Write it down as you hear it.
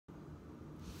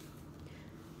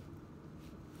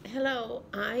Hello,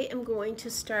 I am going to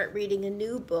start reading a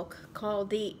new book called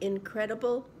The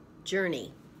Incredible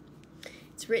Journey.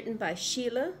 It's written by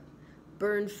Sheila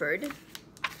Burnford.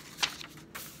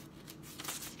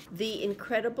 The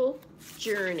Incredible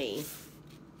Journey.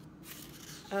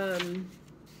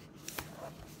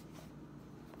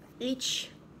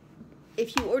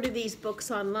 If you order these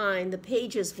books online, the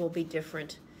pages will be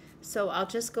different. So I'll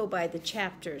just go by the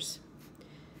chapters.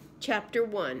 Chapter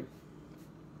 1.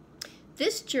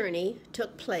 This journey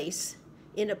took place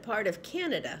in a part of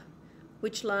Canada,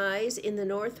 which lies in the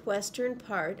northwestern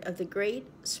part of the great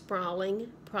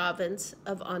sprawling province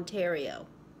of Ontario.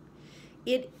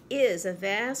 It is a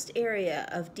vast area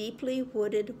of deeply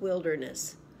wooded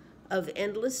wilderness, of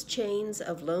endless chains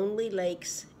of lonely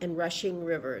lakes and rushing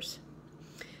rivers.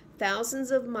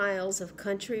 Thousands of miles of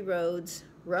country roads,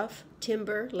 rough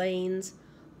timber lanes,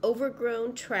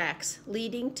 overgrown tracks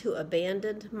leading to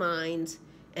abandoned mines,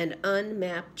 and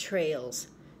unmapped trails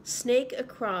snake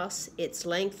across its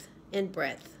length and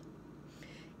breadth.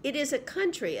 It is a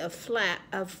country of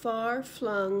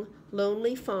far-flung,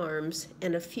 lonely farms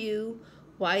and a few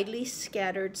widely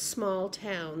scattered small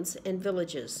towns and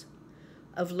villages,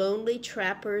 of lonely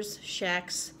trappers'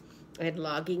 shacks and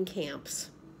logging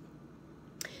camps.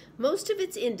 Most of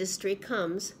its industry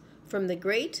comes from the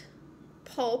great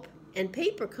pulp and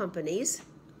paper companies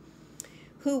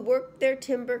who work their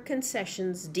timber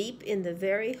concessions deep in the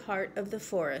very heart of the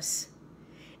forests,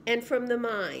 and from the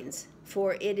mines,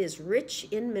 for it is rich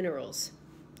in minerals.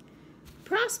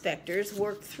 Prospectors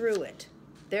work through it.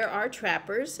 There are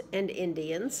trappers and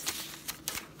Indians,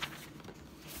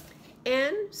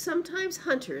 and sometimes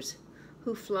hunters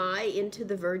who fly into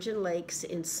the Virgin Lakes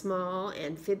in small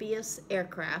amphibious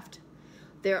aircraft.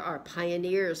 There are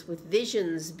pioneers with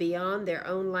visions beyond their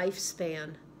own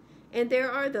lifespan, and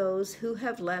there are those who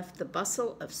have left the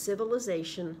bustle of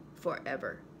civilization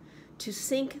forever, to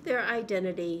sink their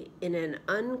identity in an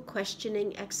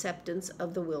unquestioning acceptance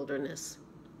of the wilderness.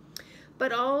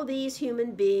 But all these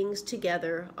human beings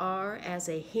together are as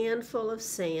a handful of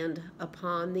sand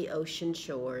upon the ocean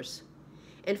shores.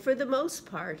 And for the most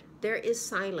part, there is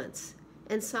silence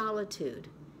and solitude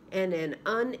and an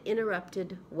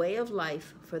uninterrupted way of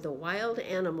life for the wild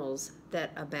animals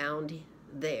that abound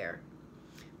there.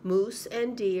 Moose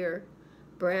and deer,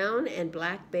 brown and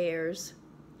black bears,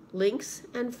 lynx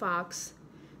and fox,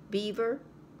 beaver,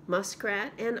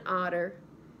 muskrat and otter,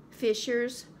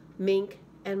 fishers, mink,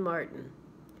 and marten.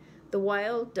 The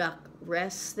wild duck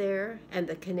rests there, and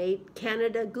the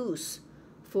Canada goose,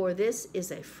 for this is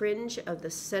a fringe of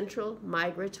the central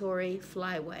migratory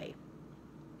flyway.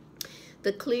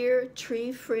 The clear,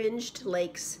 tree-fringed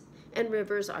lakes and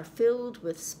rivers are filled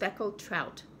with speckled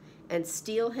trout and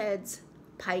steelheads,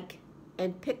 pike,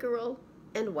 and pickerel,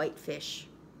 and whitefish.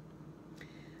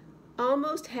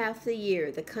 Almost half the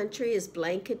year, the country is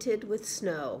blanketed with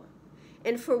snow,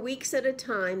 and for weeks at a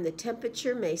time, the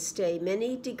temperature may stay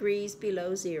many degrees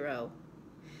below zero.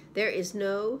 There is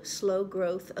no slow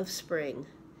growth of spring,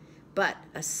 but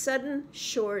a sudden,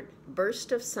 short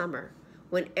burst of summer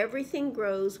when everything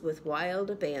grows with wild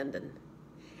abandon,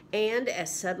 and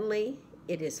as suddenly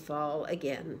it is fall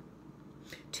again.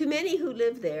 To many who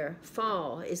live there,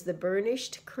 fall is the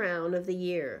burnished crown of the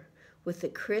year, with the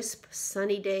crisp,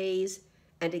 sunny days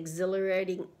and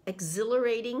exhilarating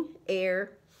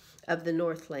air of the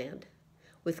Northland,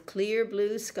 with clear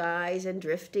blue skies and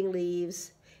drifting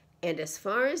leaves, and as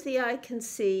far as the eye can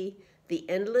see, the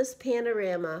endless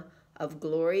panorama of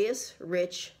glorious,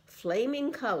 rich,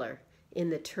 flaming color in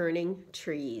the turning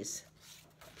trees.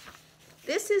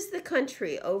 This is the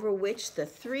country over which the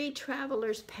three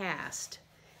travelers passed,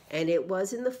 and it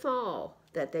was in the fall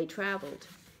that they traveled,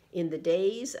 in the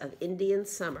days of Indian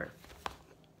summer.